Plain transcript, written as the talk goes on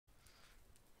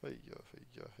Hey,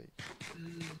 hey.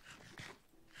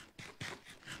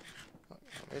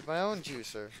 I made my own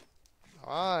juicer.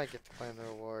 I get to claim the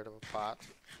reward of a pot.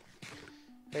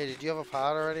 Hey, did you have a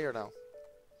pot already or no?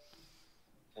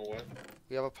 Or what?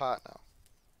 We have a pot now.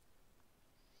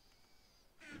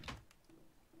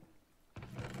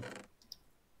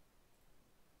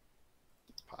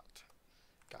 Pot.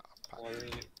 Got a pot. Why do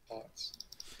we need pots?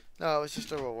 No, it was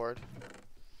just a reward.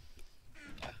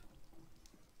 Yeah.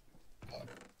 Pot.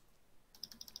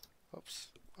 Oops.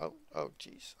 Oh,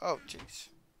 jeez. Oh, jeez.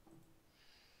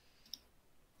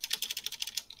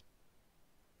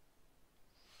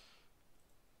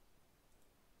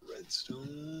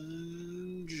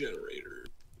 Redstone generator.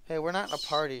 Hey, we're not in a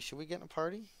party. Should we get in a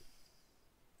party?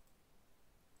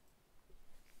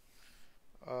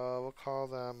 We'll call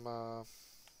them,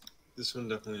 This one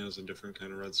definitely has a different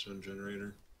kind of redstone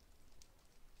generator.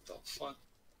 The fuck?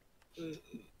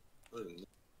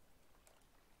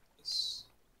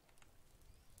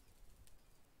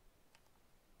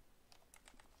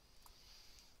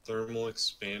 Thermal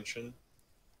expansion.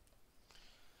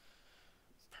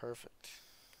 perfect.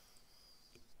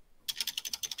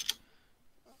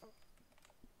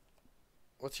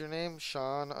 What's your name?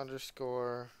 Sean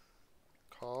underscore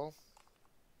call.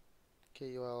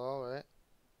 Kull, right?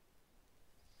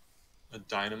 A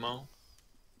dynamo.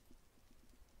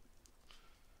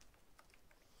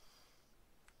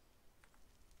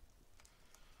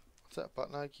 What's that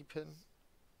button I keep hitting?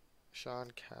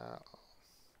 Sean Cal.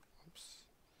 Oops.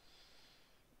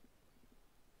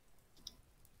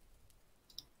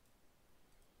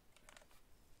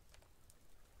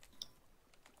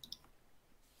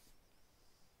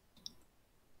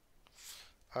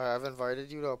 Alright, I've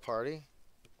invited you to a party.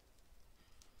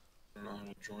 I don't know how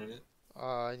to join it.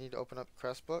 I need to open up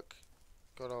Crest Book.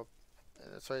 Go to,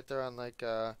 and it's right there on like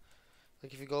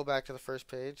if you go back to the first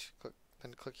page,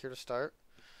 then click here to start.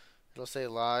 It'll say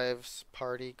lives,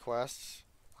 party, quests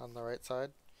on the right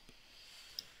side.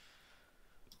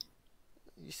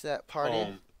 You see that party?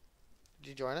 Oh, Did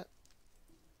you join it?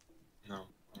 no.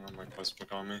 I don't have my quest book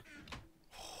on me.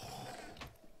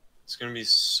 It's gonna be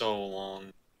so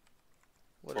long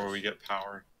What before is? we get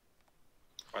power.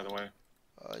 By the way.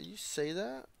 You say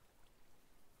that?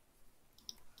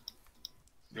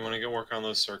 You wanna get work on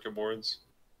those circuit boards?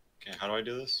 Okay, how do I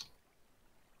do this?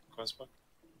 Quest book?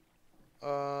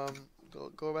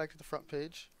 Go back to the front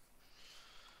page.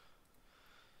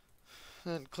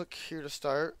 And click here to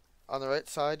start. On the right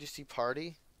side, you see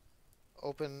party.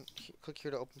 Click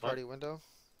here to open What? party window.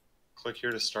 Click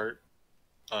here to start.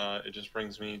 It just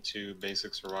brings me to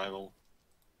basic survival.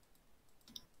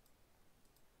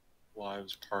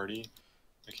 Lives party.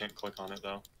 I can't click on it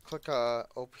though. Click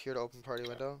here to open party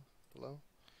window below.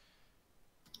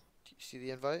 Do you see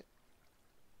the invite?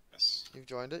 Yes. You've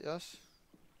joined it, yes?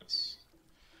 Yes.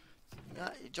 Yeah,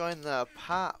 you joined the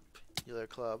Popular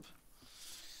Club.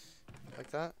 Like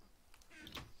that?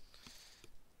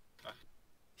 Okay.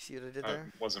 See what I did I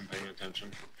there? wasn't paying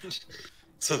attention.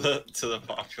 to the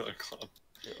popular club.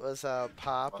 It was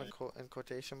pop Right. in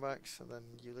quotation marks and then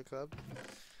Euler Club.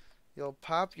 The old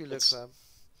Popular Let's Club.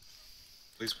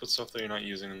 please put stuff that you're not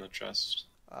using in the chest.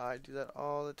 I do that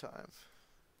all the time.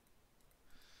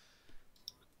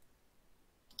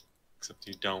 Except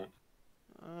you don't.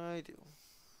 I do.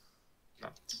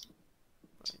 Not.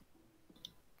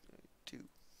 Do.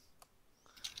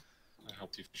 I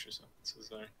helped you finish your sentences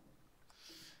there.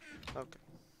 Okay.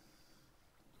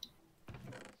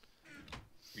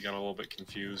 We got a little bit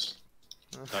confused.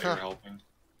 Thought you were helping.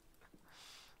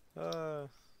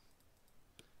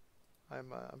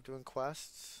 I'm doing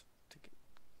quests. So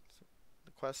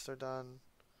the quests are done.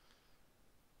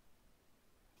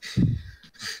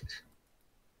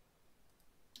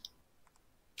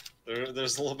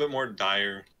 There's a little bit more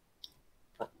dire.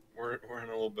 We're in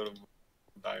a little bit of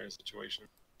a dire situation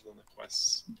than the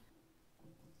quests.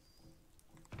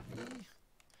 Do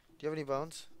you have any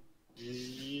bones?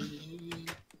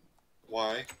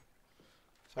 Why?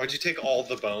 So Why'd you take all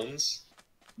the bones?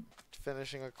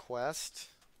 finishing a quest.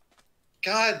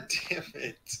 God damn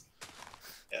it!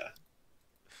 Yeah.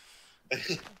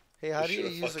 Hey, how I do you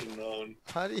should've use fucking known.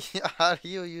 how do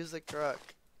you use a crook?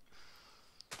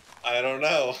 I don't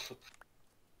know.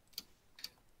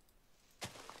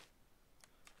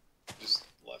 Just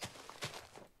left.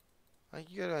 I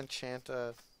think you gotta enchant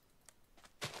a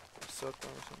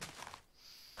silkworm or something.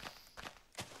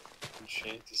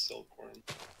 Enchant the silkworm.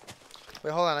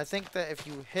 Wait, hold on. I think that if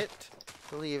you hit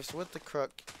the leaves with the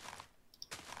crook,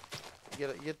 you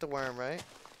get the worm, right?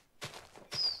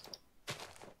 Yes.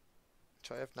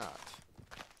 Try if not.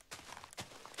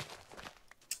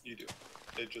 You do.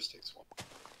 It just takes one.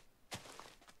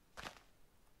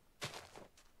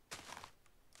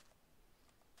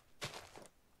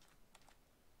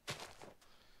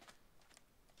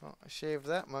 Shave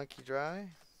that monkey dry.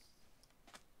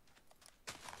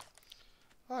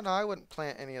 Oh no, I wouldn't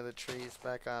plant any of the trees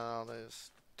back on all this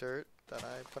dirt that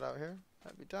I put out here.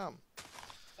 That'd be dumb.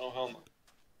 Oh, hell no.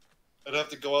 I'd have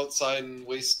to go outside and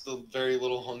waste the very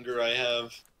little hunger I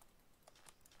have.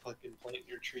 Fucking plant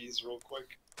your trees real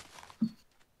quick.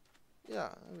 Yeah,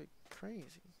 that'd be crazy.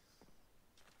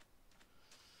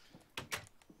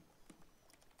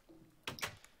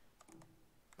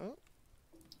 Oh.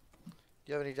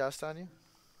 Do you have any dust on you?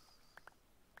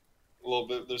 A little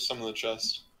bit. There's some in the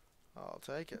chest. I'll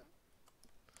take it.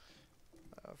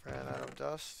 I've ran out of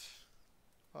dust.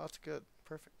 Oh, that's good.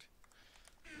 Perfect.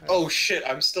 Right. Oh shit,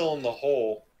 I'm still in the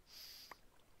hole.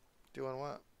 Doing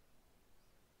what?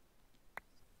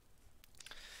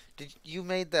 Did you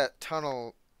made that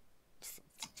tunnel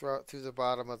through the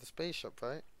bottom of the spaceship,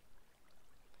 right?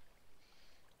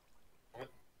 What?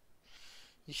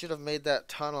 You should have made that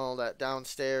tunnel, that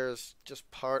downstairs, just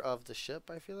part of the ship,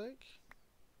 I feel like.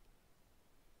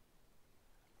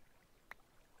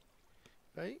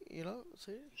 Right? You know,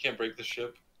 see? You can't break the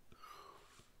ship.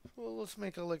 Well, let's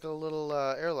make a like a little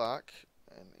airlock,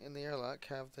 and in the airlock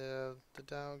have the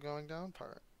going down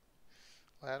part.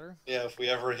 Ladder. Yeah, if we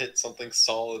ever hit something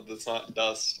solid that's not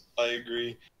dust, I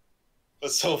agree.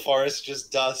 But so far, it's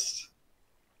just dust.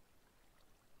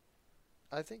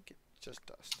 I think it's just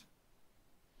dust.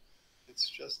 It's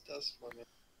just dust, my man.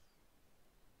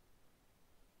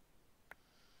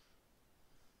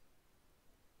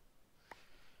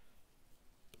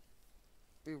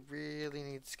 We really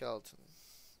need skeleton,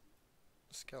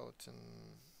 skelly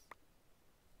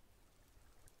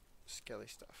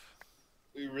stuff.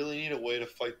 We really need a way to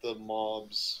fight the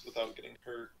mobs without getting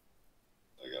hurt.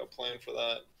 I got a plan for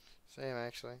that. Same,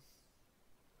 actually.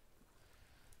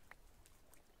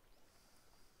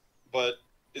 But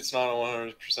it's not a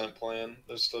 100% plan.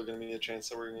 There's still going to be a chance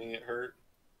that we're going to get hurt.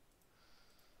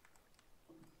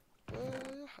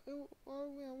 Well,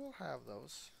 yeah, we'll have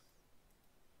those.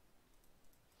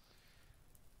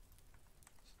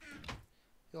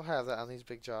 You'll have that on these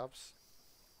big jobs.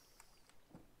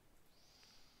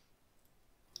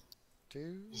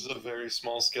 Dude. This is a very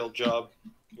small scale job.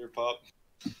 Here, Pop.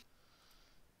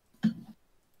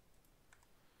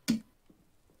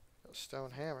 A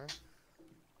stone hammer.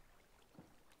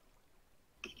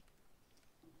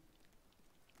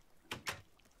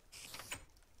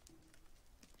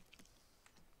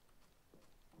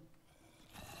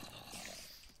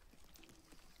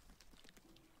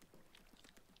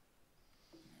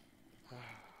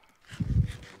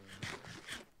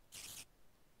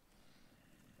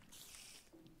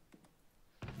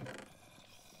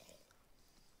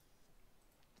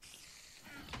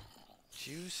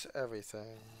 Juice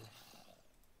everything.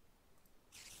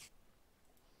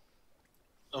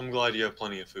 I'm glad you have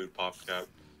plenty of food, Popcat.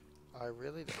 I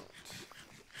really don't.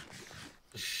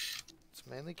 It's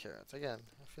mainly carrots. Again,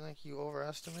 I feel like you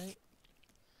overestimate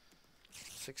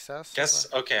success.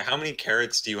 Guess, okay, how many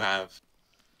carrots do you have?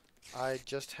 I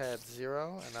just had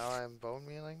 0, and now I'm bone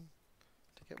mealing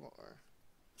to get more.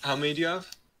 How many do you have?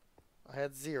 I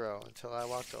had 0 until I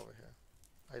walked over here.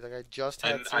 I just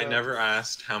had And 0. I never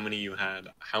asked how many you had.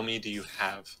 How many do you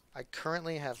have? I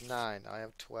currently have 9. I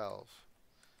have 12.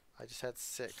 I just had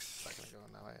 6 a second ago.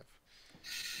 Now I have.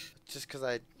 Just because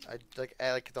I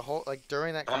like the whole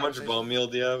during that. How much bone meal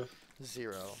do you have?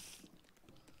 0.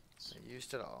 I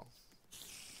used it all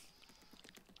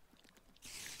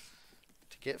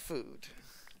to get food.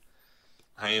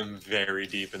 I am very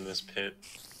deep in this pit.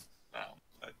 Wow,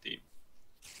 that deep.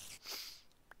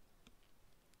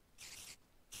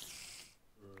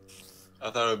 I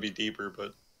thought it would be deeper,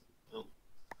 but no.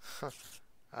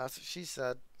 That's what she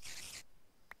said.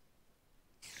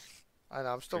 I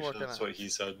know. I'm still working on it. That's what he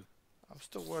said. I'm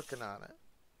still working on it.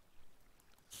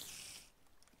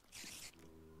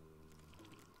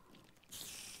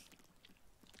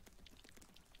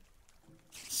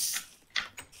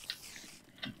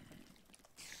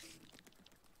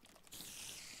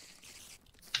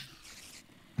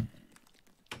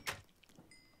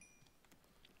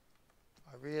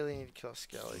 I really need to kill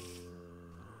Skelly.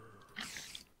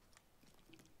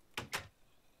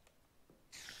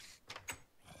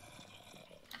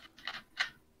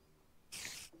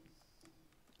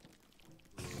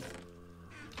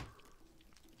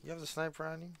 You have the sniper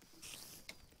on you?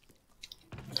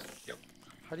 Yep.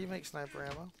 How do you make sniper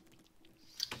ammo?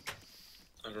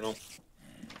 I don't know.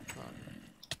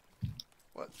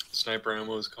 What? Sniper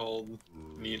ammo is called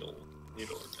needle gun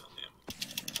ammo.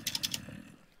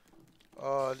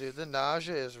 Oh, dude, the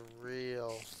nausea is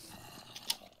real.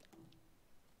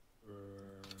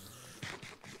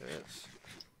 It is.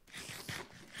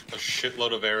 A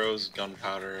shitload of arrows,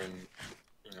 gunpowder, and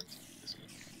That's easy.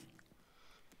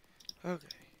 Okay.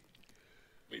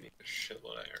 We need a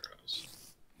shitload of arrows.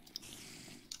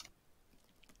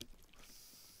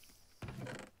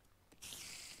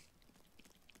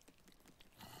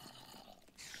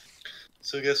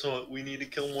 So guess what? We need to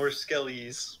kill more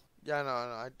skellies. Yeah, no,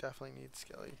 I definitely need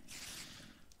skelly.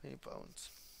 I need bones.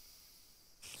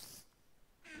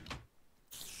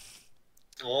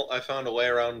 Well, I found a way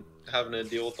around having to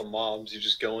deal with the mobs. You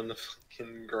just go in the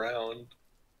fucking ground.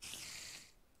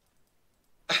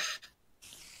 Yeah,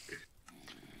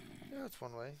 that's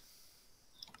one way.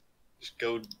 Just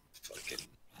go fucking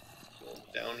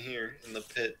down here in the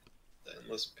pit. The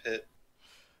endless pit.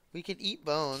 We can eat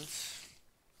bones.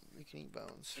 We can eat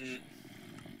bones. Mm.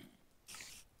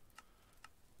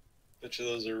 Bet you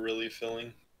those are really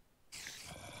filling.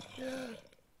 Yeah.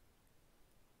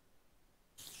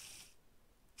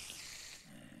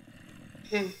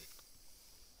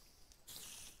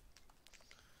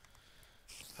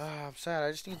 I'm sad.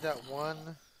 I just need that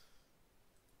one.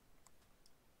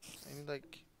 I need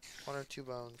like 1 or 2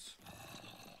 bones.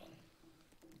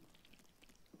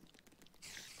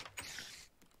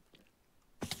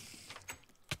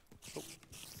 Oh,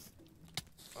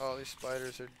 oh, these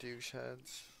spiders are douche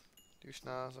heads. Douche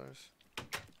nozzlers.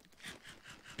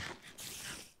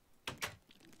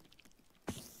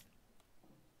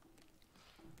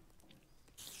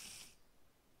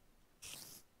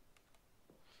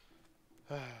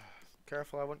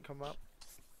 Careful, I wouldn't come up.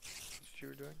 That's what you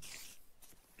were doing.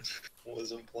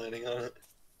 Wasn't planning on it.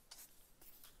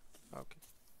 Okay.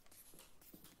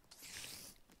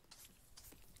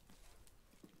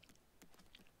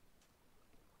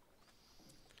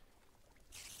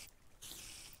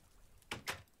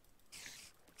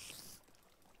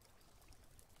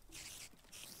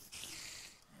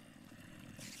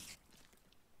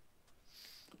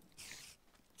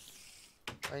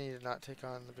 I need to not take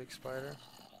on the big spider.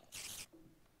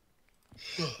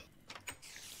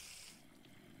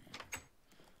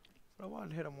 But I want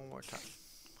to hit him one more time.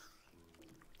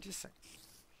 Just saying.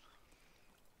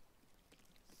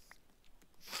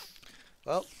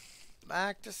 Well,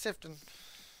 back to sifting.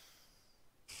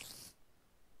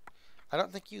 I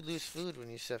don't think you lose food when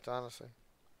you sift, honestly.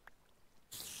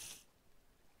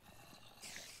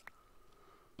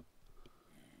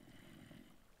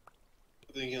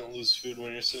 I think you don't lose food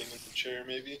when you're sitting in the chair,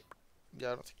 maybe.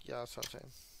 Yeah, I don't think. Yeah, that's what I'm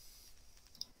saying.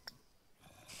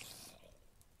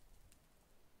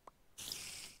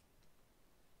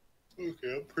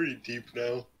 Okay, I'm pretty deep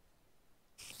now.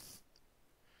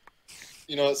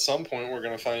 You know, at some point we're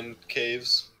gonna find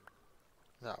caves.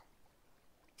 No,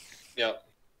 Yep.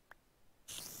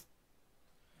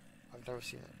 I've never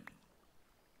seen it.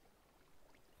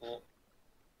 Well,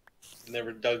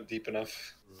 never dug deep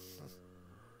enough.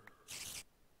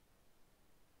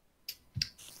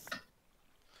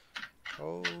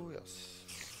 Oh, yes.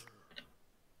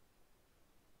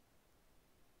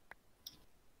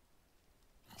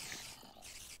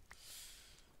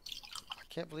 I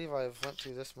can't believe I've went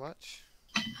through this much.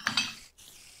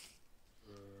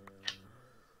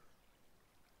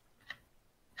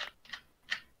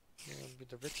 You're gonna be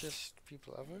the richest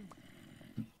people ever.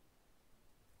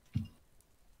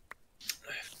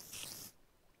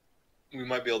 We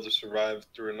might be able to survive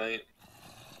through a night.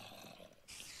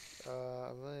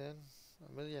 A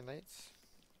million nights.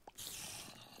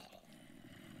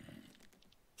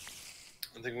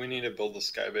 I think we need to build a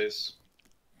sky base.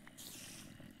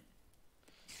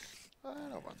 I don't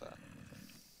know about that.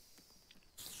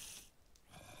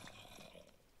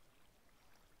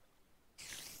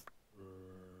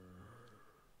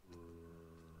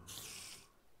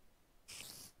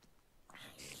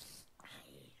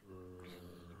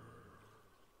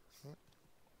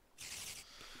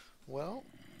 Well,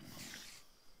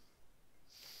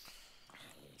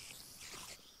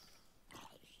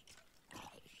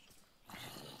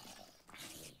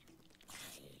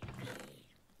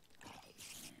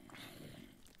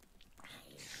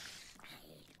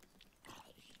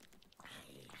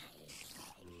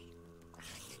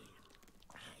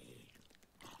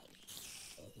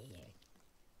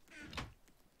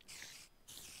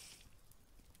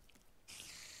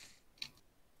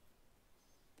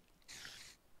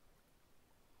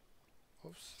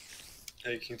 oops.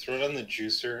 Hey, can you throw it on the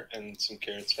juicer and some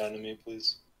carrots down to me,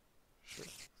 please? Sure.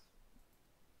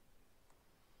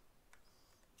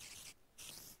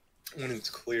 When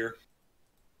it's clear.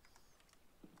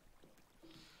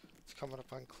 It's coming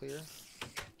up on clear.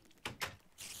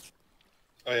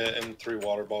 Oh yeah, and 3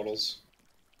 water bottles.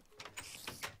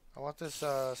 I want this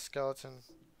skeleton.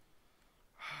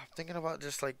 I'm thinking about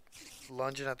just like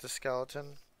lunging at the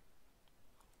skeleton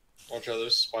Watch out,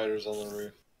 there's spiders on the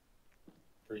roof.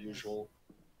 Per usual.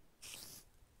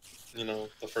 You know,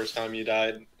 the first time you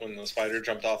died when the spider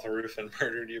jumped off the roof and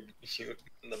murdered you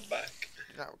in the back.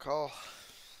 Do not recall.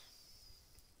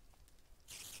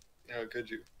 How could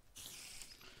you?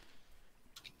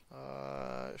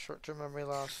 Short-term memory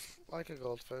loss, like a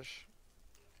goldfish.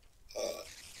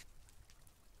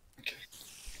 Okay.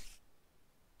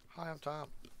 Hi, I'm Tom.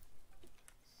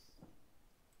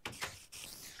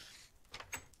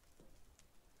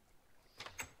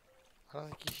 I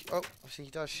don't think he. Oh, see, he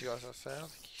does shoot. I was gonna say, I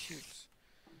don't think he shoots.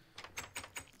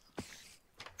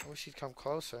 I wish he'd come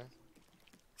closer.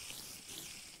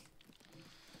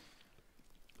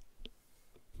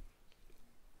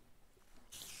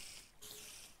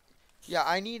 Yeah,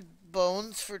 I need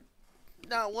bones for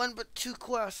not one but 2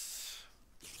 quests.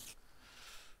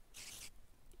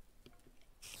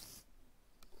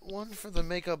 One for the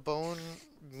make a bone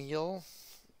meal.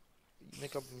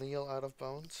 Make a meal out of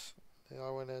bones. The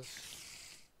other one is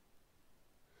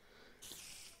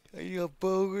I need a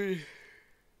bone.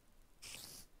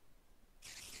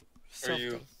 Are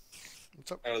you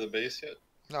What's up? out of the base yet?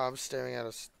 No, I'm staring at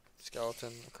a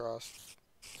skeleton across.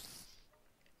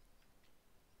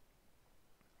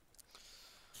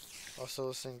 Also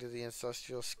listening to the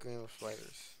ancestral scream of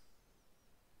spiders.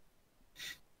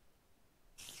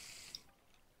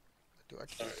 I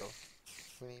can do it though.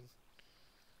 I mean,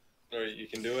 Alright, you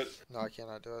can do it? no, I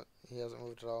cannot do it. He hasn't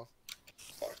moved at all.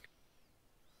 Fuck.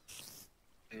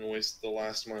 I'm gonna waste the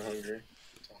last of my hunger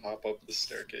to hop up the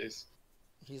staircase.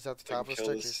 He's at the So I top can of the kill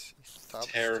staircase. this He's at the top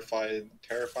of the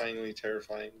terrifyingly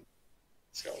terrifying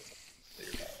skeleton. That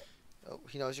you're battling. Oh,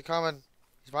 he knows you're coming.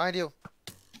 He's behind you.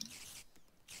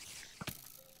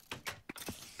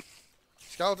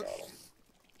 Skeleton. Got 'em.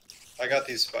 I got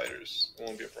these spiders. It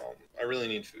won't be a problem. I really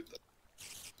need food though.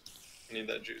 I need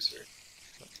that juicer.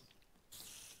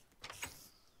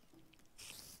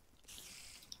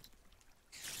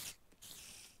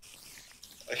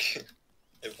 I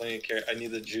have plenty of carrot. I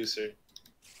need the juicer.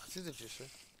 I see the juicer.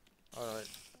 Oh, no,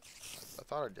 I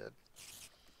thought I did.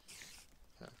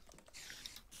 Yeah.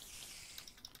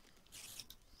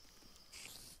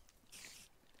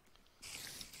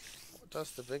 What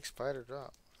does the big spider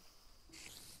drop?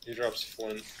 He drops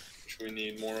flint, which we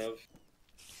need more of.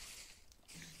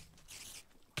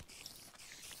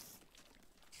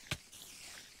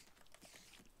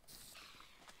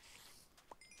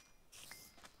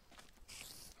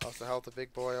 How's the health of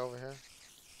big boy over here?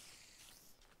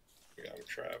 Yeah, I'm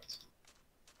trapped.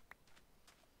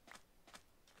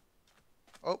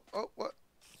 Oh, what?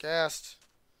 Gassed.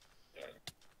 Yeah.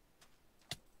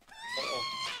 Uh-oh.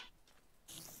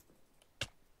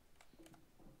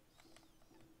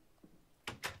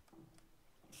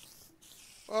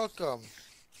 Welcome.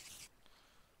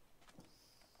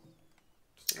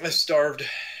 I starved.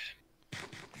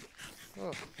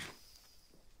 Oh.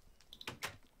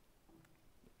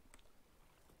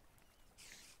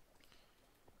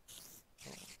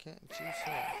 Can't juice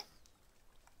it.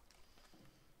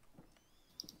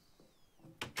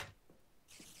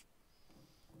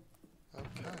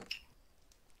 Okay.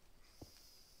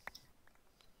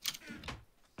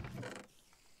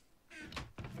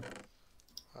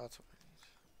 That's what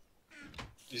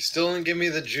You still didn't give me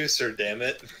the juicer, damn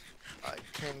it. I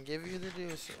can give you the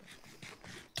juicer.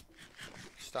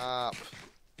 Stop.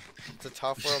 It's a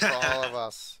tough world for all of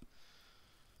us.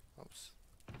 Oops.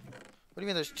 What do you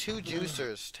mean there's 2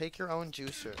 juicers? Take your own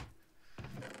juicer.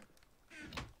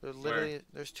 There's literally,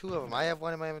 there's 2 of them. I have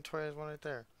one in my inventory, there's one right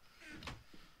there.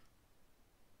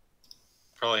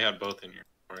 Probably had both in your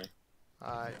inventory.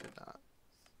 I did not.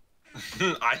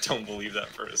 I don't believe that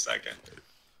for a second.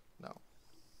 No.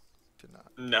 Did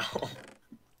not. No.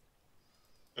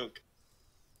 Okay.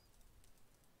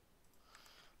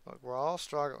 Look, we're all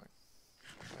struggling.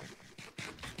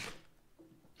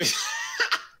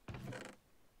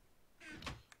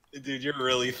 Dude, you're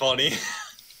really funny.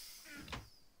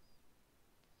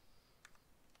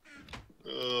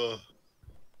 Ugh.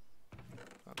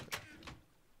 Okay.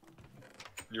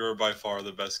 You're by far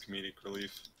the best comedic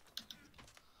relief.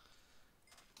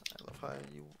 I love how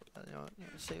you know,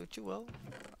 say what you will.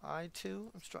 I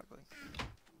too am struggling.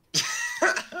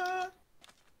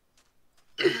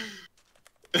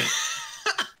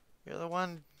 You're the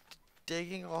one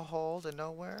digging a hole to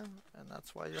nowhere, and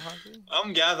that's why you're hungry?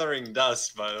 I'm gathering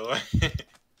dust, by the way.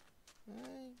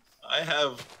 Eh, I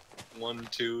have 1,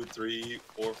 2, 3,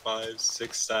 4, 5,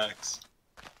 6 stacks.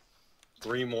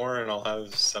 3 more, and I'll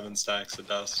have 7 stacks of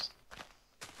dust.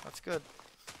 that's good.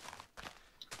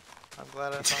 I'm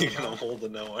glad I I'm found digging a out. hole to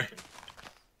nowhere.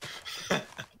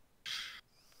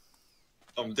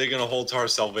 I'm digging a hole to our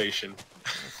salvation.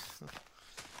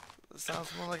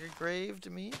 sounds more like a grave to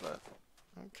me, but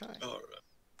okay. All right.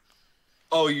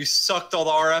 Oh, you sucked all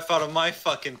the RF out of my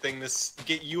fucking thing to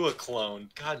get you a clone.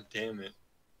 God damn it.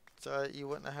 It's alright, you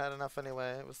wouldn't have had enough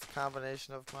anyway. It was the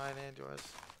combination of mine and yours.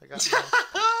 I got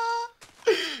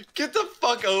more. Get the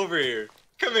fuck over here.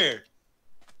 Come here.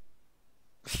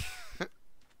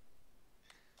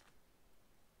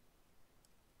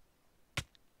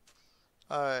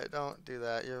 Alright, don't do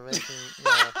that. You're making, you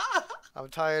know, I'm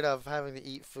tired of having to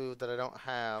eat food that I don't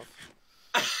have.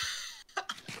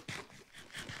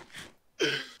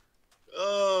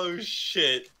 Oh,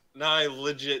 shit. Now I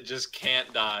legit just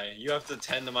can't die. You have to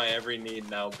tend to my every need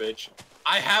now, bitch.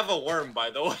 I have a worm, by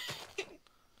the way.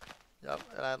 Yep,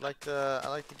 and I'd like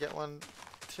to get one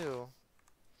too.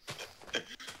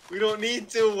 We don't need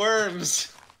 2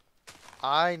 worms.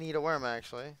 I need a worm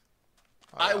actually.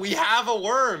 We have a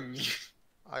worm.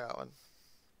 I got one.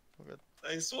 I'm good.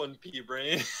 Nice one,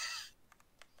 P-Brain.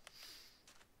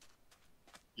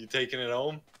 You taking it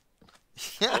home?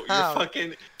 Yeah. Oh, you're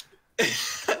fucking...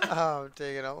 Oh, I'm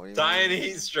taking it. What do you dying mean? of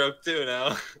heat stroke too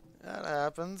now. That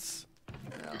happens.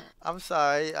 Yeah. I'm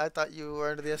sorry. I thought you were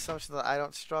under the assumption that I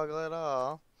don't struggle at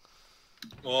all.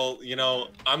 Well, you know,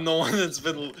 I'm the one that's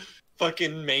been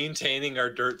fucking maintaining our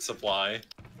dirt supply.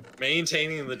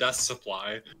 Maintaining the dust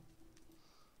supply.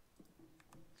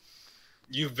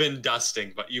 You've been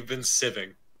dusting, but you've been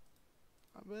sieving.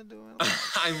 I've been doing a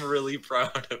lot. I'm really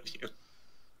proud of you.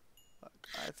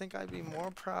 I think I'd be more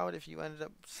proud if you ended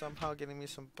up somehow getting me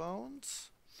some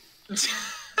bones.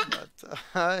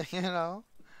 But, you know.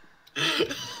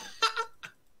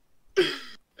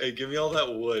 Hey, give me all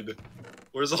that wood.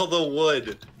 Where's all the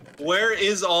wood? Where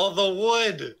is all the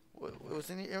wood? It was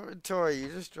in your inventory. You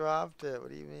just dropped it. What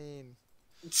do you mean?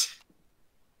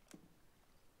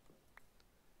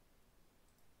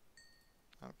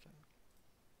 Okay.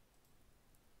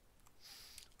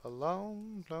 A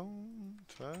long, long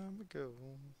time ago.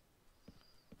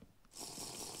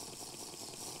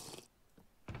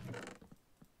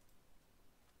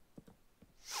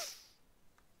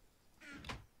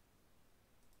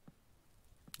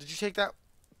 Did you take that?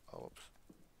 Oh, whoops.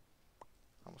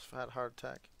 Almost had a heart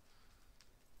attack.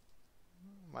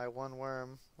 My one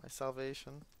worm, my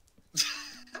salvation.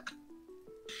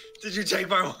 Did you take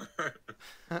my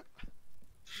worm?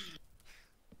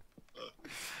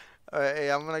 Alright,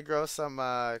 hey, I'm gonna grow some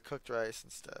cooked rice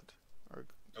instead. Or,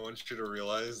 I want you to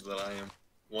realize that I am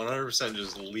 100%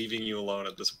 just leaving you alone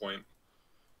at this point.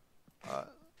 oh,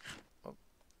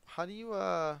 how do you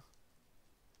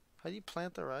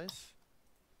plant the rice?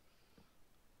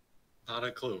 Not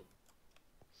a clue.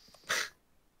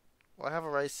 Well, I have a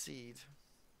rice seed.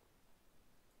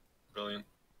 Brilliant.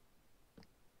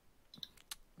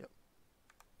 Yep.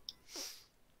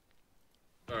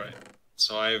 Alright,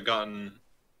 so I have gotten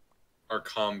our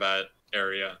combat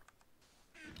area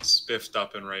spiffed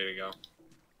up and ready to go.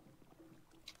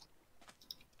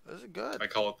 This is good. I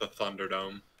call it the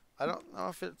Thunderdome. I don't know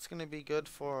if it's gonna be good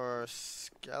for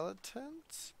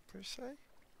skeletons, per se.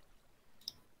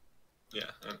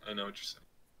 Yeah, I know what you're saying.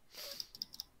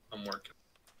 I'm working.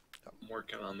 Yep. I'm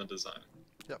working on the design.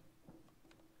 Yep.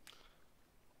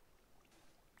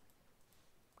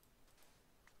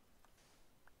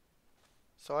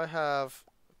 So I have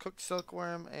cooked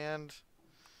silkworm and...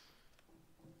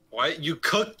 Why? You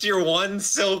cooked your one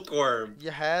silkworm!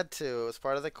 You had to. It was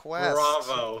part of the quest.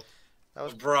 Bravo. That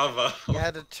was... Bravo. You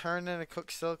had to turn in a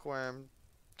cooked silkworm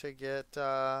to get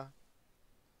a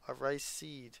rice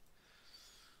seed.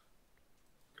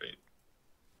 Great.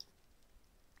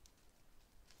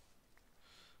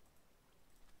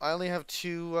 I only have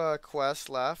 2 quests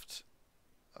left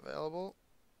available,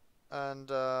 and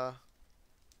they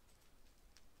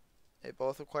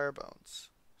both require bones.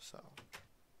 So.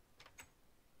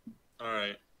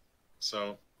 Alright.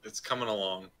 So, it's coming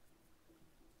along.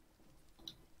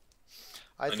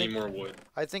 I need more wood.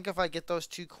 I think if I get those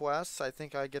 2 quests, I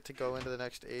think I get to go into the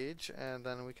next age, and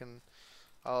then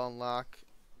I'll unlock,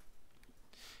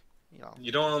 you know.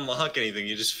 You don't unlock anything,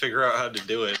 you just figure out how to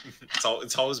do it.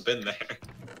 It's always been there.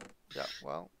 Yeah,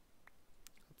 well,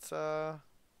 that's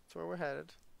where we're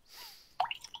headed.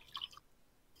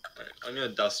 Alright, I'm gonna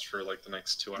dust for like the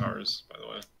next 2 hours, by the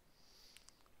way.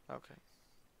 Okay.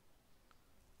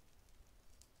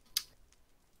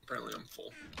 Apparently I'm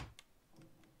full.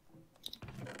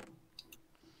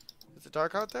 Is it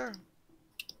dark out there?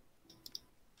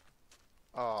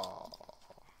 Oh.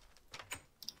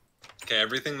 Okay,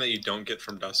 everything that you don't get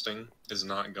from dusting is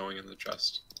not going in the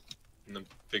chest. In the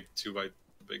big 2x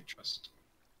big chest.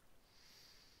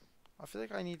 I feel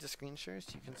like I need to screen share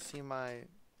so you can see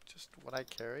what I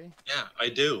carry. Yeah, I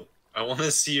do. I want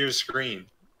to see your screen.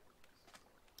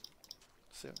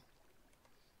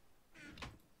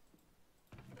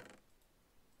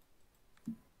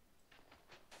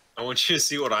 I want you to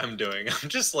see what I'm doing. I'm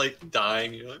just like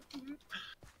dying. You're like,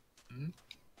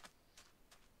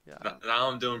 Yeah. now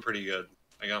I'm doing pretty good.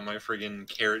 I got my friggin'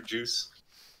 carrot juice.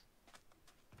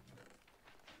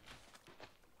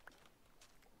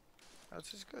 That's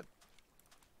just good.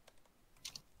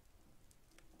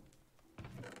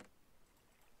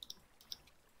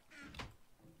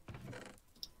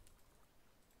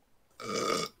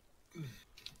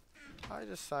 I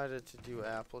decided to do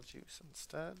apple juice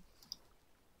instead.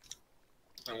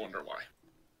 I wonder why.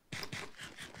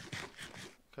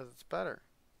 Because it's better.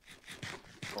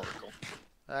 Oracle.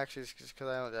 Actually, it's just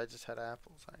because I just had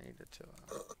apples. I needed to.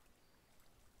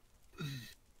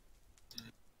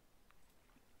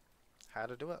 How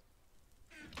to do it.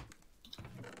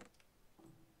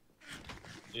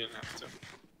 You didn't have to.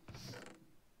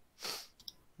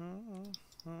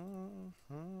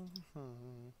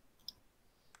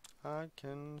 I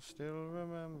can still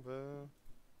remember.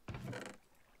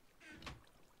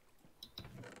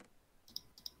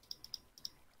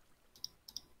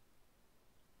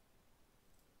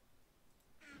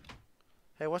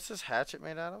 Hey, what's this hatchet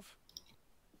made out of?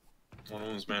 One of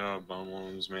them's made out of bone, one of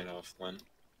them's made out of flint.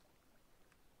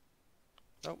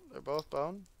 Nope, they're both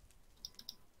bone.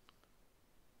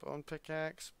 Bone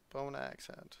pickaxe, bone axe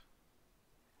head.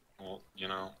 Well, you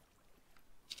know,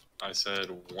 I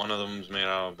said one of them's made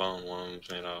out of bone, one of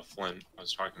them's made out of flint. I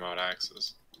was talking about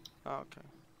axes. Oh, okay.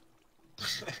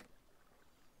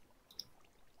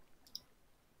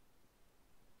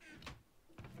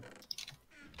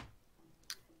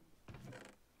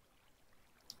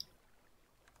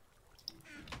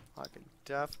 I could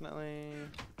definitely.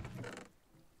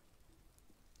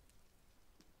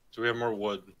 Do we have more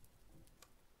wood?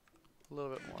 A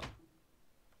little bit more.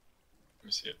 Let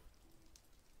me see it.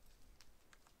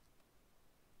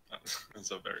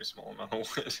 That's a very small amount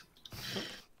of wood.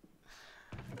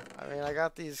 I mean, I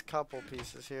got these couple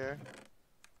pieces here.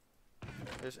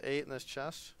 There's 8 in this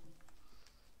chest.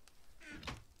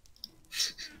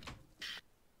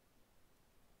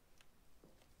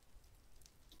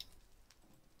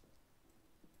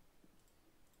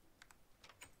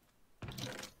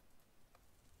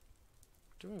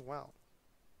 Doing well.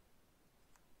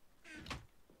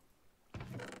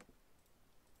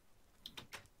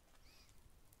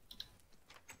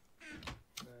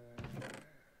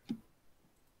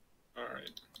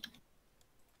 Alright.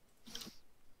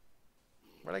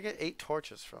 Where'd I get 8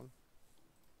 torches from?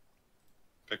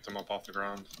 Picked them up off the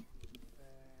ground.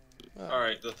 Oh.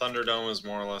 Alright, the Thunderdome is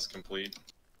more or less complete.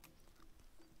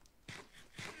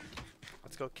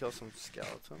 Let's go kill some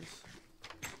skeletons.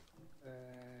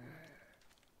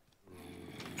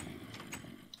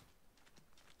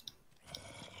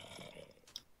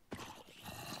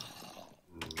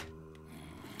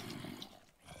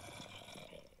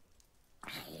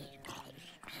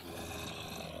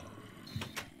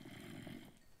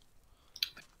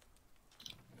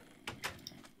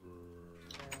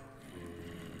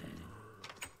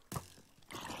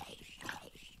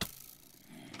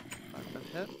 I've been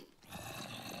hit.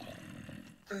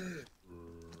 I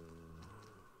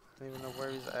don't even know where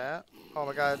he's at. Oh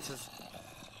my god, it's just...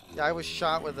 Yeah, I was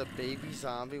shot with a baby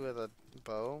zombie with a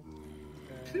bow.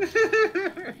 Because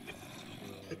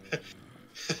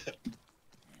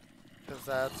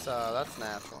that's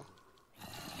natural.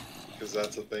 Because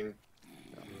that's a thing.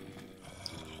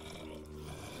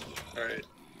 Alright.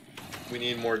 We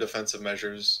need more defensive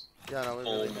measures. Yeah, no, we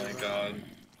Oh really my do. god.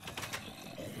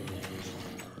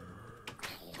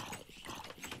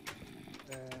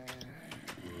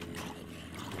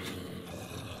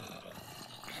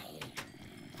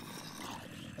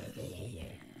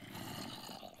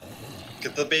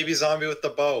 Get the baby zombie with the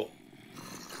bow.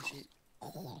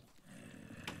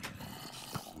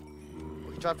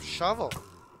 We dropped a shovel.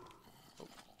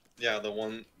 Yeah,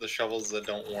 the shovels that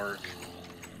don't work.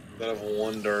 That have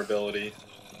 1 durability.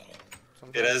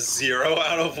 It has 0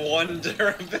 out of 1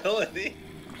 durability.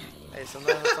 Hey,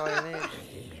 sometimes that's all you need.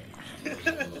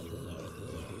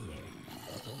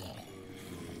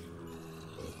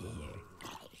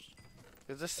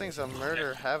 Dude, this thing's a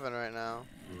murder heaven right now.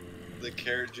 The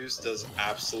carrot juice does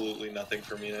absolutely nothing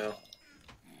for me now.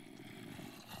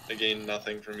 I gain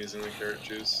nothing from using the carrot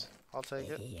juice. I'll take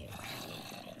it.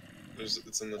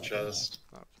 It's in the chest.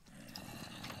 Oh.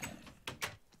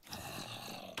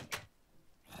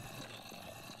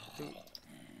 Dude. Okay.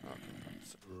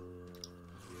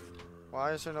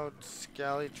 Why is there no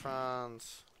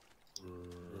skeletons?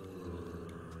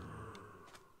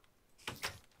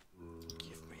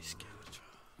 Give me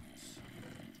skeletons.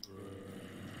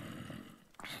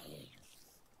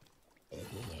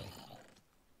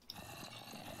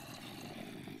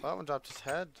 That one dropped his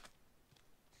head.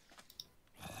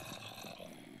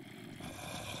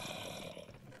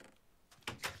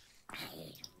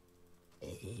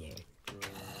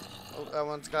 that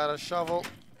one's got a shovel.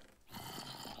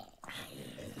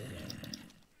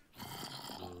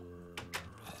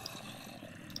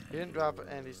 He didn't drop it,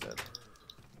 and he's dead.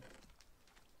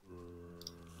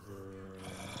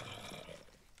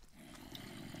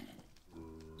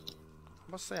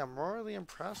 I must say, I'm royally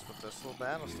impressed with this little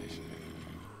battle station.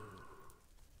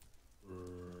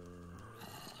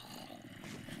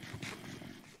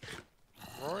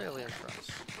 Royally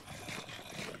impressed.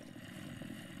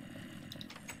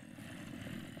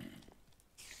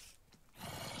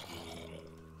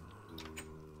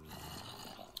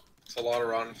 It's a lot of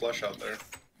rotten flesh out there.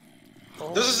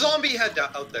 Oh. There's a zombie head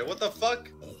out there. What the fuck?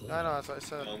 I know, that's what I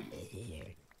said. I'm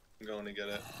going to get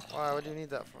it. Why? What do you need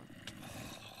that for?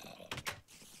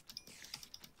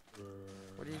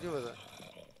 What do you do with it?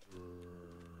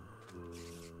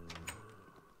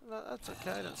 No, that's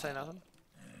okay. I didn't say nothing.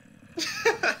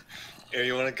 Here,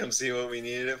 you want to come see what we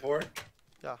needed it for?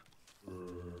 Yeah.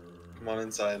 Come on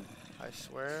inside. I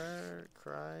swear,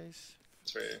 Christ.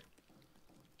 It's right here.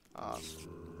 Awesome.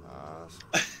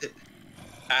 Awesome.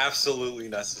 Absolutely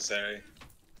necessary.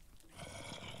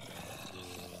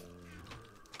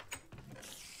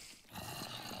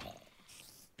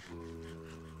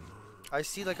 I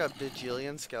see like a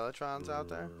bajillion skeletrons out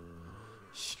there.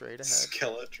 Straight ahead.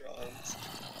 Skeletrons.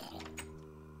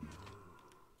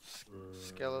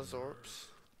 Skelezorps.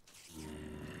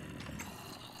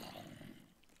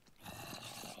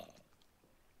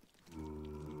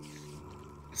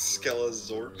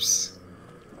 Skelezorps.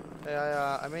 Hey,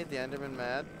 I made the Enderman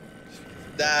mad.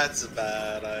 That's a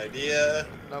bad idea.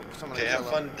 Nope, someone Okay, have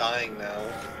killed fun him. dying now.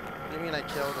 What do you mean I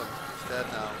killed him? He's dead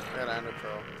now. I got an Ender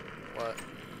Pearl. What?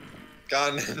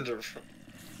 Got an ender.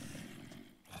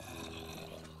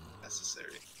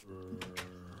 Necessary.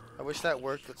 I wish that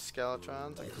worked with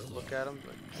Skeletrons. I could just look at them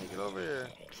like, hey, get over here.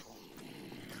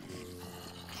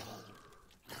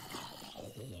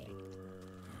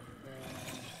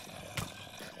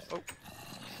 Oh.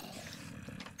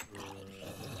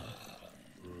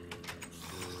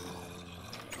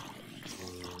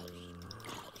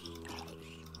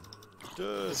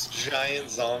 This giant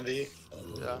zombie.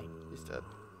 Yeah, he's dead.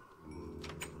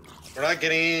 We're not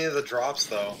getting any of the drops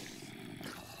though.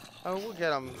 Oh, we'll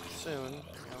get him soon. You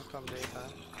know, come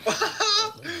daytime.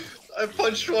 I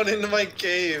punched one into my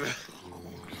cave.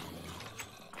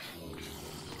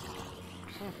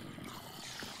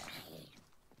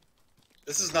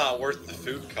 This is not worth the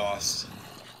food cost.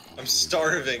 I'm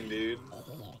starving, dude.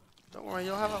 Don't worry,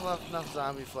 you'll have enough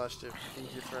zombie flesh to feed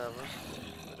you forever.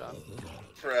 We're done.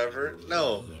 Forever?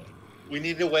 No. We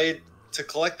need a way to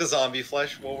collect the zombie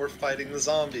flesh while we're fighting the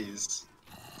zombies.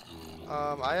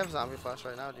 I have zombie flesh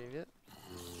right now. Do you need it?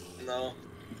 No.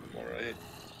 I'm alright.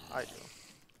 I do.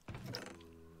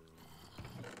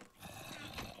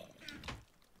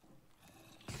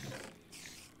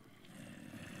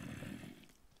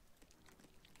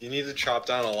 You need to chop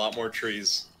down a lot more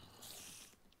trees.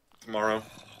 Tomorrow.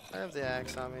 I have the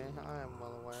axe on me. I am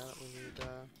well aware that we need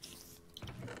that.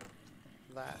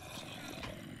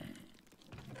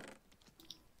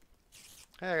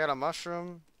 Hey, I got a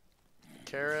mushroom,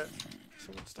 carrot,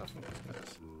 some good stuff in those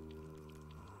guys.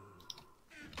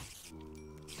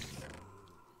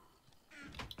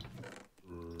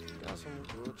 Got some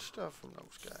good stuff from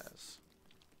those guys.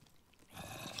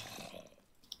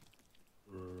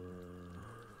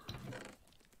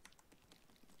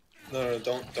 No,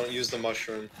 don't use the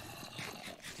mushroom.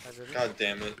 I didn't. God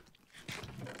damn it.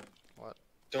 What?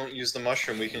 Don't use the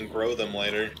mushroom, we can grow them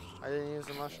later. I didn't use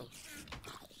the mushroom.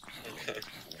 Okay.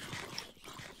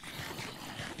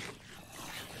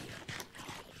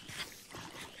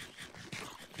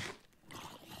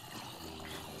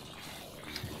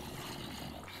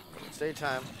 It's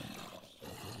daytime.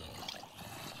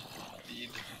 Indeed.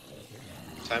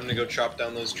 Time to go chop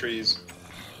down those trees.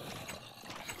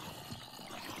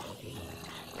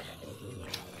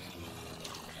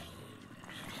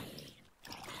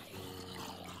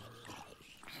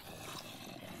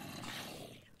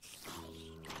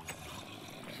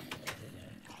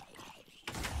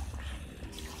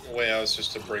 Way I was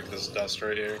just to break this dust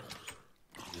right here.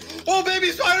 Oh,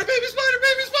 baby spider, baby spider,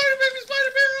 baby spider, baby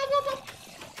spider, bear, up, up, up.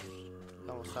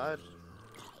 Almost died.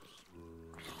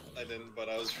 I didn't, but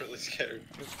I was really scared.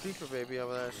 There's a creeper baby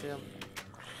over there. I see him.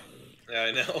 Yeah,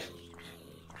 I know.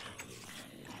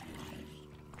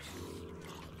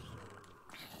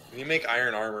 Can you make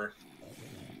iron armor?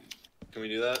 Can we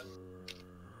do that?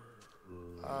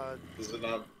 Is it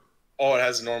not? Oh, it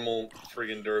has normal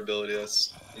friggin' durability.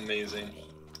 That's amazing.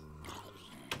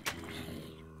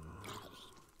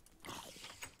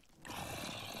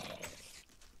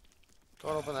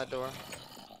 Don't open that door.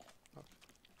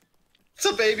 It's a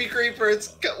a baby creeper.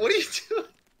 What are you doing?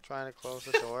 Trying to close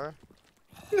the door.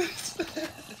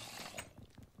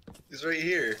 He's right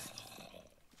here.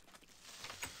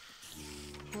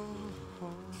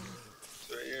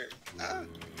 He's right here. Ah.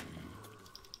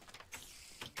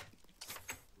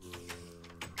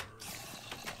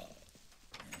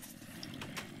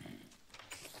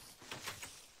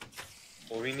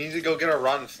 Well, we need to go get our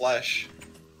rotten flesh.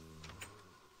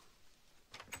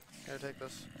 Here, take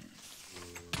this.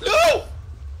 No!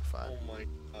 Fine. Oh my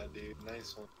god, dude.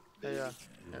 Nice one. Hey, yeah.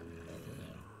 Here.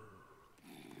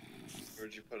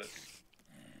 Where'd you put it?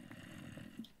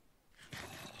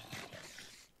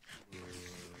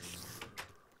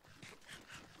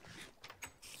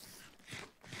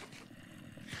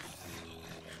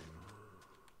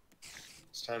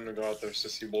 It's time to go out there,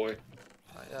 sissy boy.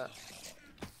 Not yet.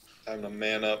 Time to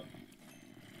man up.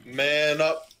 Man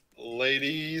up,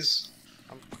 ladies.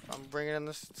 I'm bringing in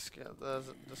the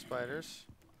spiders.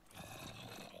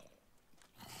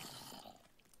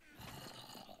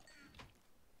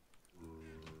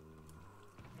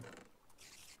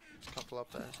 There's a couple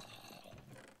up there.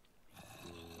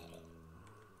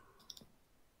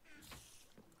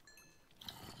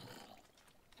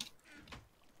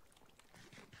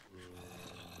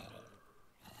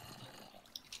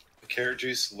 The carrot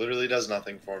juice literally does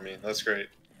nothing for me. That's great.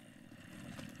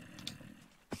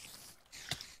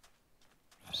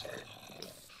 Sorry.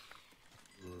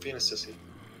 Being a sissy.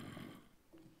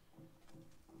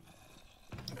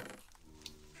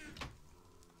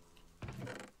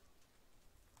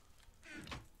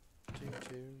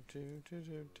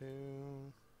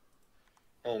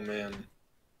 Oh man.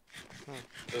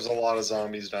 There's a lot of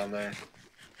zombies down there.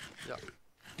 Yep.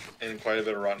 And quite a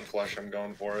bit of rotten flesh. I'm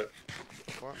going for it.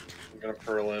 Before. I'm gonna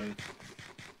pearl in.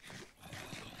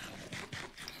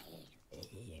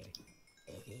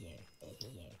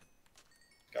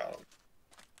 Got him.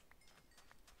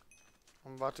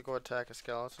 I'm about to go attack a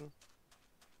skeleton.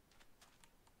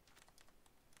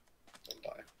 Don't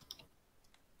die.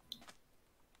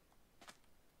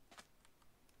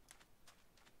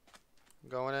 I'm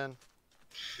going in.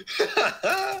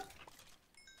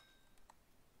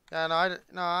 Yeah,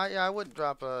 I wouldn't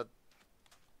drop a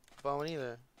bone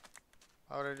either.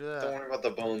 Why would I do that? Don't worry about the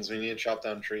bones. We need to chop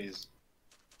down trees.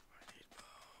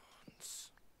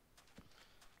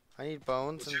 I need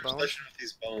bones What's and your bones. obsession with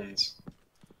these bones?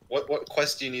 What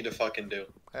quest do you need to fucking do?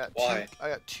 Why? I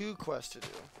got two quests to do.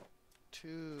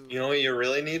 Two. You know what you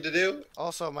really need to do?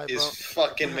 Also, my Is bone.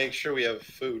 fucking make sure we have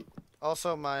food.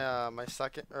 Also, my my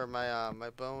second or my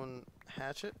bone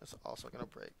hatchet is also gonna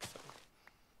break. So.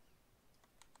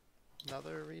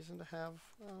 Another reason to have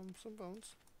some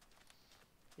bones.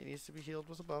 He needs to be healed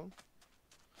with a bone.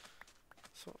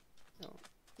 So, you know,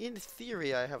 in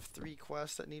theory, I have 3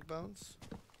 quests that need bones: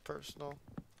 personal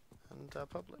and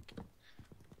public.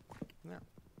 Yeah.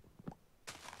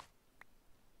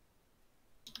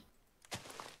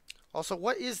 Also,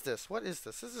 what is this? What is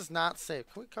this? This is not safe.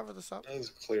 Can we cover this up? That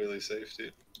is clearly safe,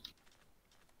 dude.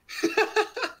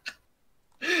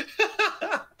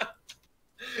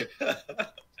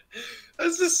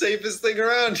 That's the safest thing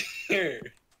around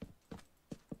here.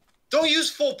 Don't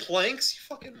use full planks, you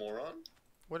fucking moron.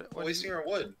 What Wasting our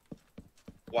wood.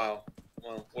 Wow.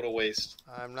 Well, what a waste.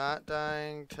 I'm not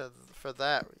dying for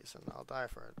that reason. I'll die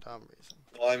for a dumb reason.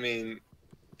 Well, I mean,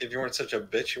 if you weren't such a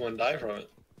bitch, you wouldn't die from it.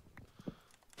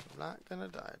 I'm not gonna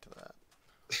die to that.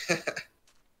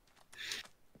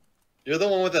 You're the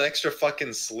one with an extra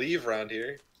fucking sleeve around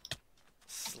here.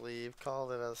 Sleeve.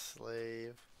 Called it a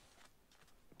slave.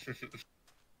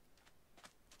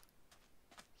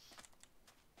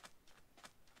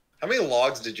 How many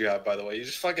logs did you have, by the way? You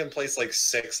just fucking placed like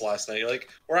 6 last night. You're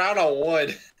like, we're out of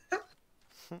wood.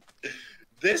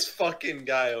 This fucking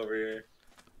guy over here.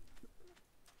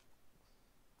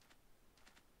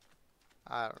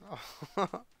 I don't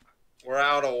know. We're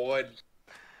out of wood.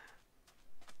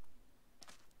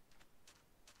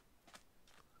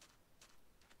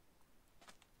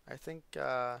 I think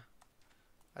I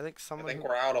think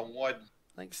we're out of wood.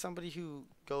 I think somebody who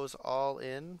goes all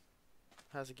in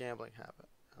has a gambling habit.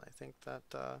 And I think that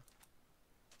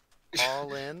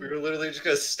all in. We were literally just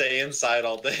gonna stay inside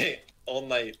all day, all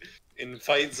night, and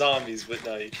fight zombies, but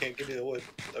no, you can't give me the wood.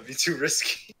 That'd be too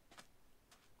risky.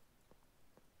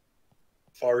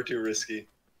 Far too risky.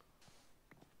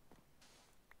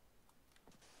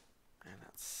 Man,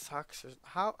 that sucks.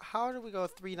 How did we go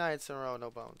 3 nights in a row,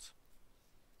 no bones?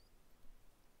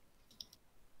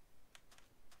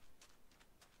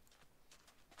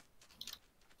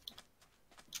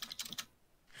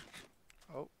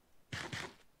 Oh.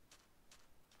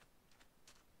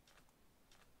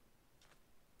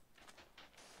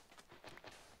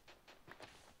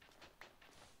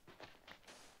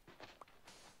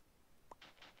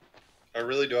 I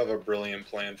really do have a brilliant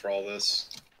plan for all this,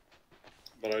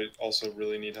 but I also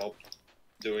really need help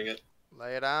doing it.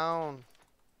 Lay it down.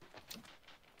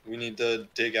 We need to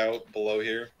dig out below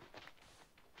here.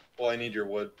 Well, I need your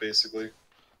wood, basically.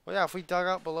 Well, yeah, if we dug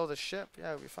out below the ship,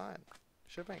 yeah, it'd be fine.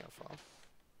 Ship ain't gonna fall.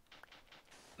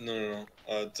 No.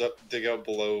 Dig out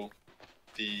below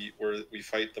where we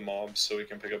fight the mobs so we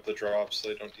can pick up the drops so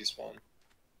they don't despawn.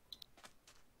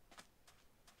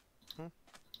 Hmm.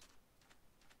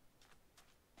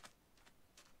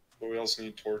 But we also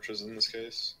need torches in this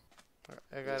case.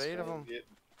 I got 8 of them.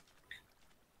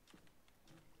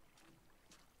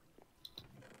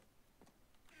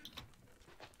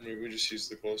 Maybe we just use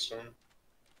the glowstone.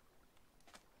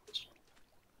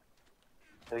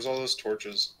 Where's all those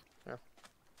torches? Yeah.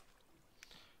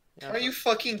 Why are you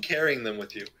fucking carrying them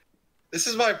with you? This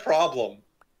is my problem.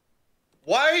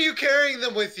 Why are you carrying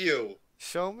them with you?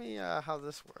 Show me how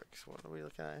this works. What are we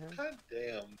looking at here? God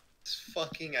damn. This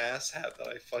fucking asshat that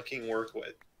I fucking work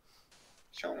with.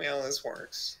 Show me how this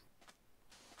works.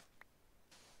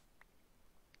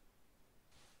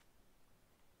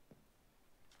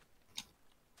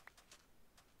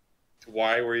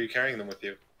 Why were you carrying them with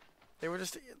you? They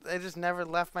just never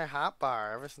left my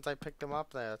hotbar ever since I picked them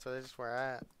up there. That's where they just were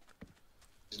at.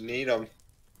 Just need them.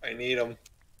 I need them.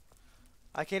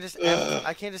 I can't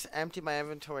just empty my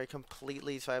inventory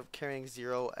completely so I'm carrying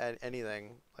 0 at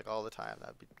anything like all the time.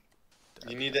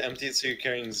 You need to empty it so you're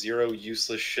carrying 0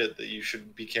 useless shit that you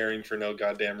should be carrying for no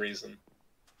goddamn reason.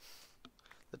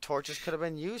 The torches could have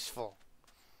been useful.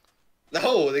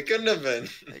 No, they couldn't have been.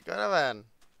 They could have been.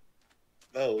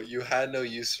 No, you had no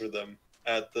use for them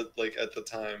at the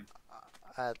time.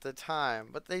 At the time,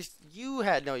 but you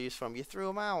had no use for them. You threw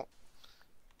them out.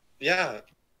 Yeah,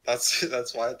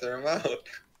 that's why I threw them out.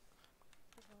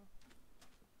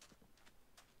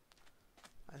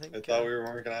 I thought we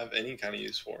weren't gonna have any kind of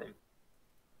use for them.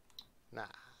 Nah.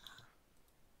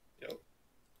 Yep.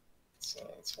 So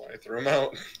that's why I threw them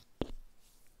out.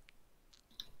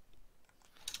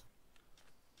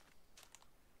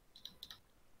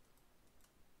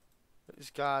 There's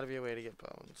gotta be a way to get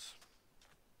bones.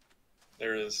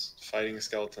 There is fighting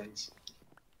skeletons.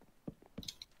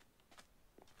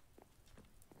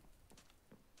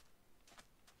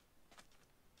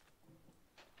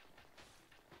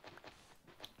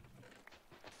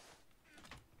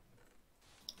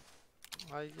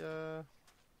 Yep.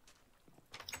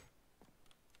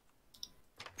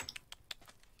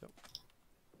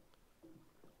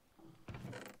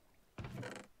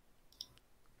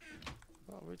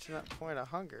 Well, reaching that point of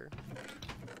hunger.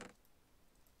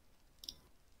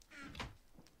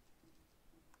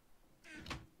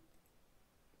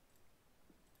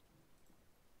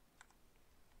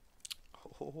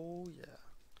 Oh yeah.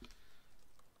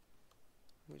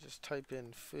 Let me just type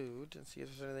in food and see if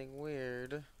there's anything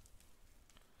weird.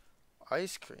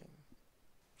 Ice cream,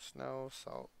 snow,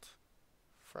 salt,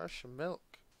 fresh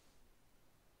milk.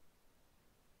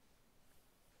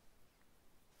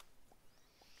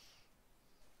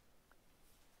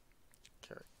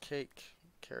 Carrot cake,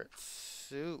 carrot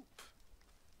soup.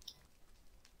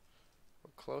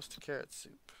 We're close to carrot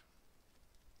soup.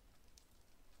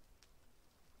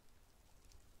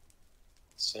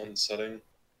 Sun setting.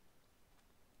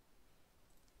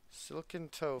 Silken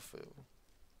tofu.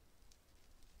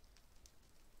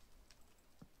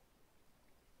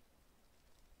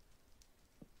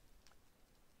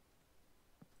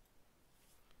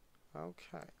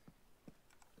 Okay.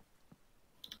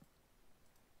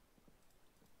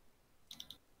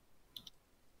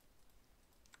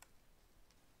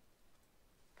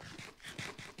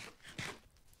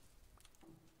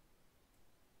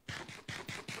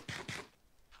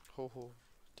 Ho,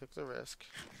 took the risk.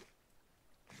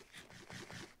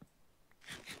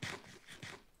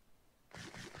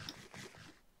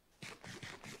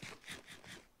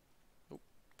 Oh,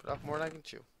 put off more than I can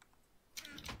chew.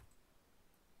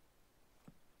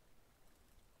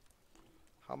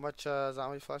 How much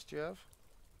zombie flesh do you have?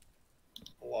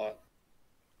 A lot.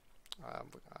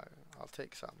 I'll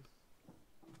take some.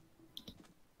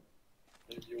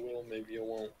 Maybe you will, maybe you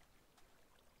won't.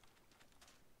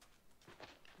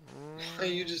 Why are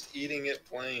you just eating it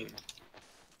plain?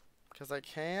 Because I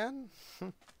can,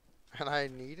 and I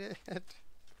need it.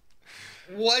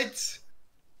 What?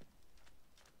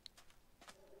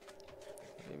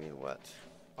 What do you mean what?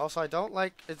 Also, I don't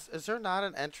like. Is there not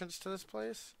an entrance to this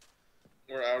place?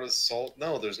 We're out of salt.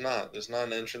 No, there's not. There's not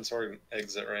an entrance or an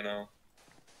exit right now.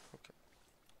 Okay.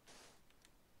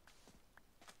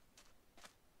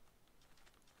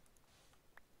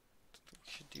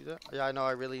 You should do that. Yeah, I know.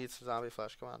 I really need some zombie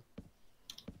flesh. Come on.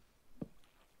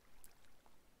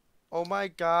 Oh my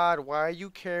God, why are you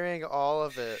carrying all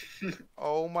of it?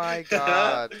 Oh my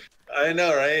God. I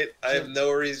know, right? I have Just,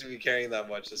 no reason to be carrying that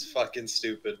much. It's fucking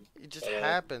stupid. it just But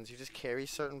happens. You just carry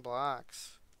certain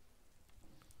blocks.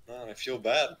 no, I feel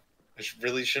bad. I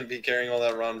really shouldn't be carrying all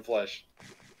that rotten flesh.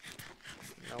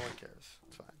 No one cares.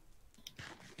 It's fine.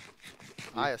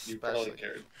 You I you probably especially.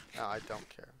 cared. No, I don't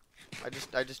care. I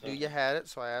just knew Uh, you had it,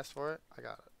 so I asked for it. I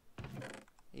got it.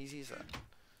 Easy as that.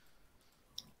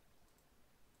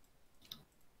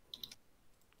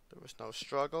 There was no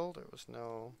struggle. There was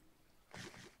no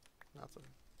nothing.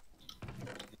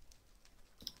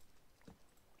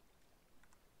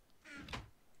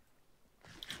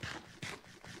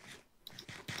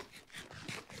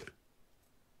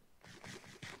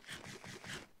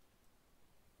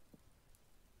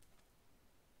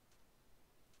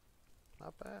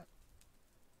 Not bad.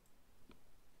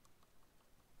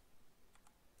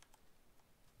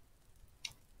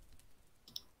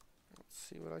 Let's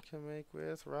see what I can make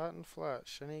with rotten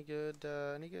flesh. Any good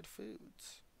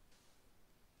foods?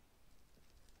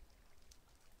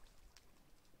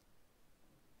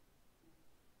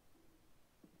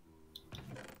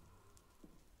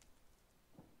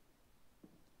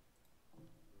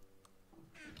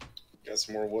 got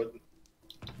some more wood.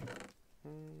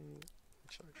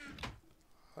 Check.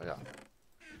 Oh yeah.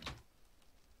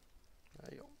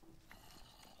 There you go.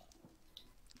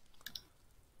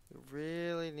 We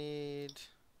really need.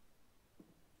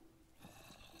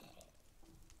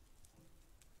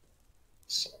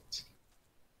 Salt.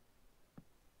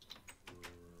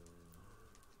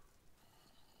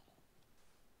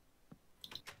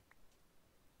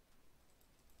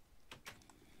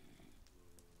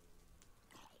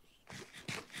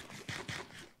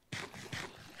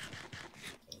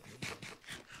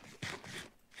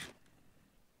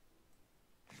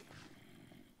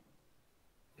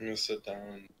 I'm gonna sit down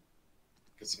and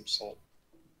get some salt.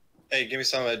 Hey, give me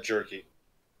some of that jerky.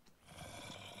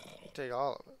 Take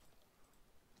all of it.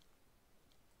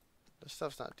 This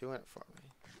stuff's not doing it for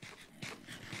me.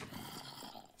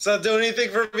 It's not doing anything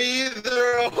for me either.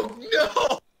 Oh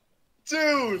no,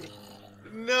 dude,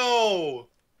 no.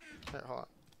 Here, hold on.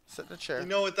 Sit in a chair. You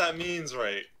know what that means,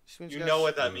 right? You You know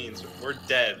what that means. We're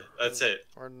dead. That's it.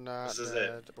 We're not This is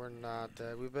dead. it. We're not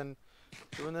dead. We've been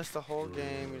doing this the whole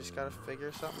game. We just gotta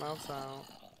figure something else out.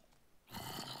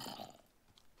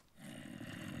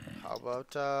 How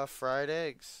about fried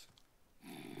eggs?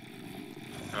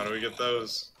 How do we get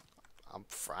those? I'm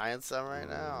frying some right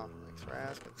now. Thanks for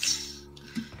asking.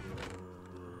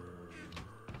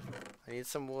 I need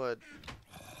some wood.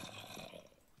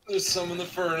 There's some in the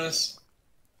furnace.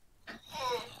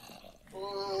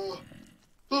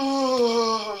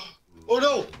 Oh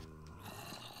no!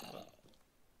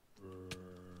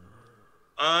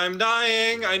 I'm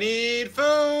dying. I need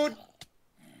food.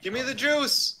 Give me the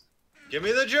juice. Give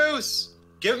me the juice.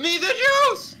 Give me the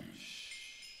juice.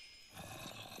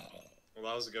 Well,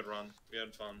 that was a good run. We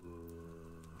had fun.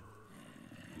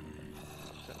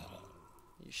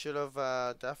 You should have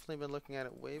definitely been looking at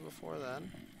it way before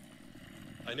then.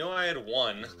 I know I had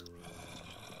one,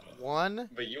 One?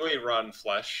 but you ate rotten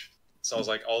flesh. So I was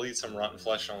like, I'll eat some rotten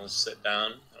flesh and I'll just sit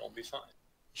down and I'll be fine.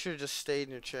 You should have just stayed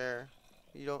in your chair.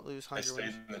 You don't lose I hunger when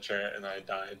stayed in the chair and I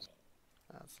died.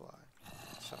 That's a lie.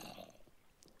 So,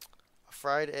 a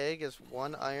fried egg is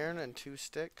 1 iron and 2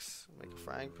 sticks. Make a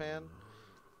frying pan.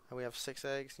 And we have 6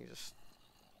 eggs. And you just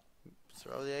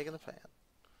throw the egg in the pan.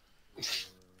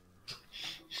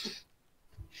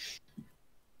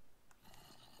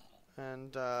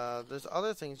 And there's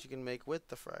other things you can make with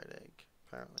the fried egg,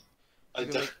 apparently. I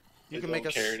don't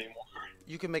care anymore.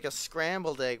 You can make a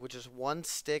scrambled egg, which is 1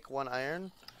 stick, 1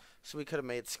 iron. So we could have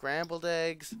made scrambled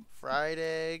eggs, fried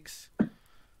eggs.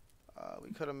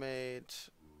 We could have made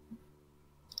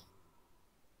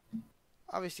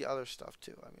obviously other stuff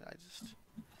too. I mean, I just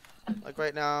like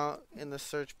right now in the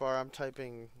search bar, I'm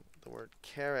typing the word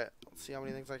carrot. Let's see how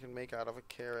many things I can make out of a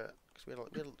carrot. Because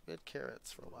we had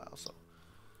carrots for a while, so.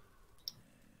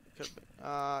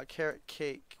 Carrot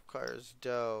cake requires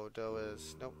dough. Dough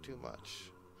is nope, too much.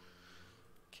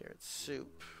 Carrot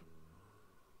soup.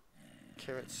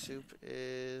 Carrot soup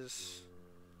is.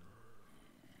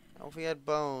 Oh, if we had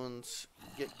bones,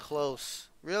 get close,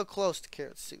 real close to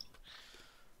carrot soup.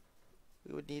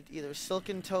 We would need either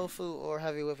silken tofu or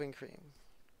heavy whipping cream.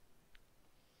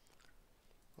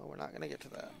 Well, we're not gonna get to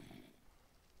that.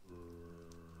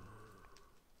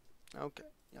 Okay.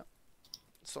 Yep.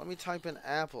 So let me type in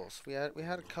apples. We had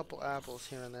a couple apples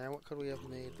here and there. What could we have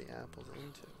made the apples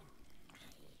into?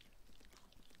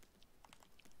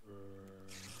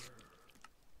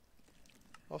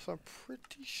 Also, I'm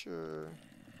pretty sure.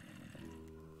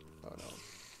 Oh no.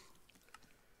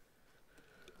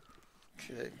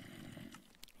 Okay.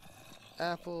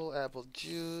 Apple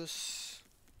juice.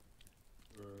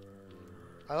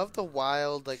 I love the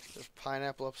wild, like, the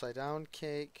pineapple upside down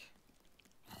cake.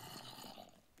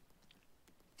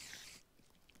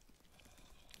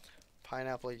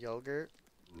 Pineapple yogurt.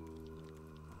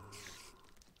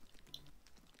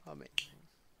 Amazing.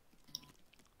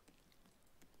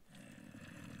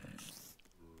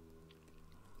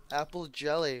 Apple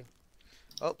jelly.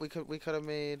 Oh, we could have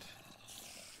made.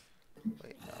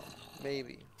 Wait, no,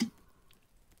 maybe. Can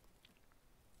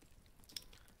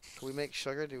we make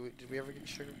sugar? Did we ever get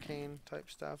sugar cane type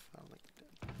stuff? I don't think we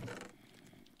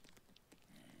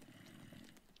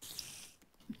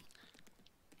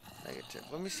did. Negative.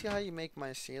 Let me see how you make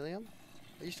mycelium.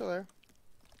 Are you still there?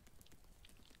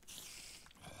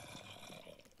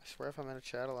 I swear if I'm in a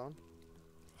chat alone.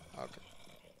 Okay.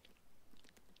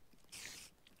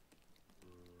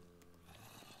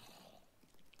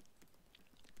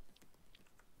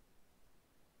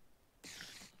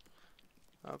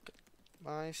 Okay.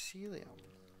 Mycelium.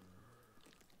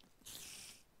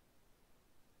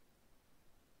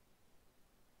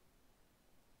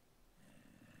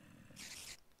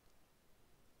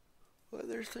 Well,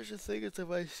 there's such a thing as a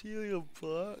mycelium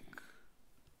block.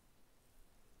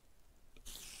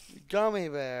 Gummy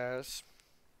bears.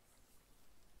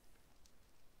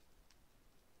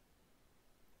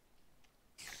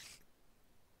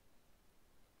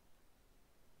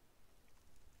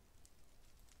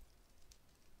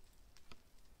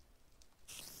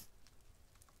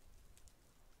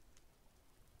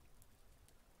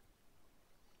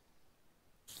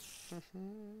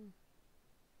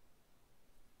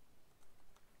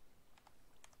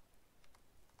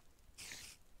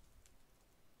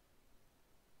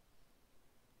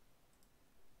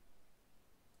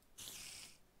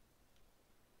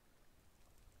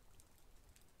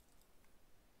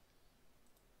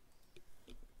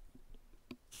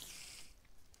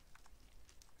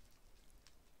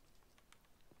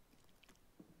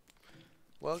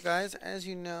 Well, guys, as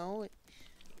you know,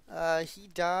 he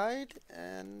died,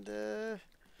 and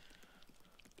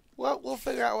well, we'll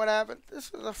figure out what happened.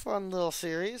 This was a fun little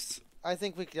series. I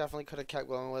think we definitely could have kept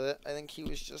going with it. I think he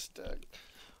was just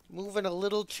moving a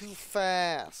little too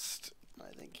fast.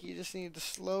 I think he just needed to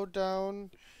slow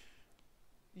down,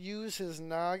 use his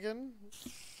noggin,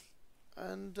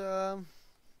 and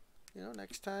you know,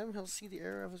 next time he'll see the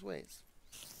error of his ways.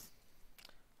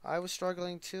 I was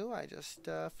struggling too. I just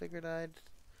figured I'd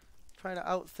try to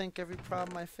outthink every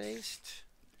problem I faced.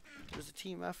 It was a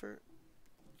team effort.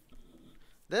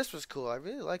 This was cool. I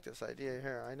really like this idea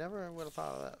here. I never would have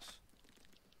thought of this.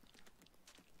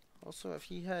 Also, if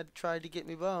he had tried to get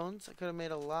me bones, I could have made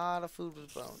a lot of food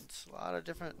with bones. A lot of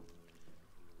different...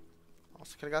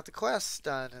 Also could have got the quests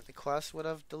done, and the quest would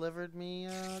have delivered me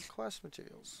quest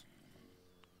materials.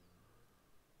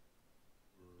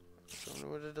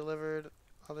 Someone would have delivered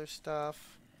other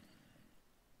stuff.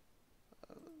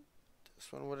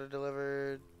 This one would have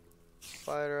delivered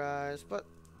spider eyes, but...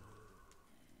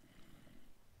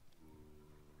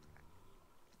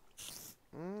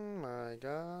 Oh my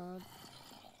god.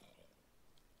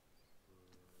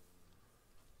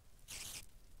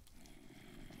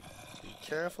 Be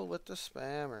careful with the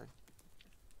spammer.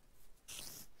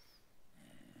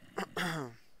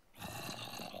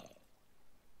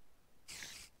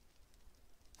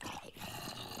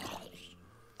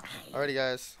 Alrighty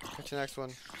guys, catch you next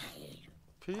one.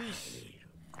 Peace.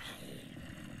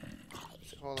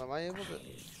 Hold on, am I able to...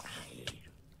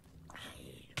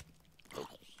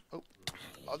 Oh,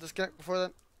 I'll disconnect before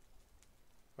then.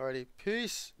 Alrighty,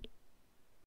 peace.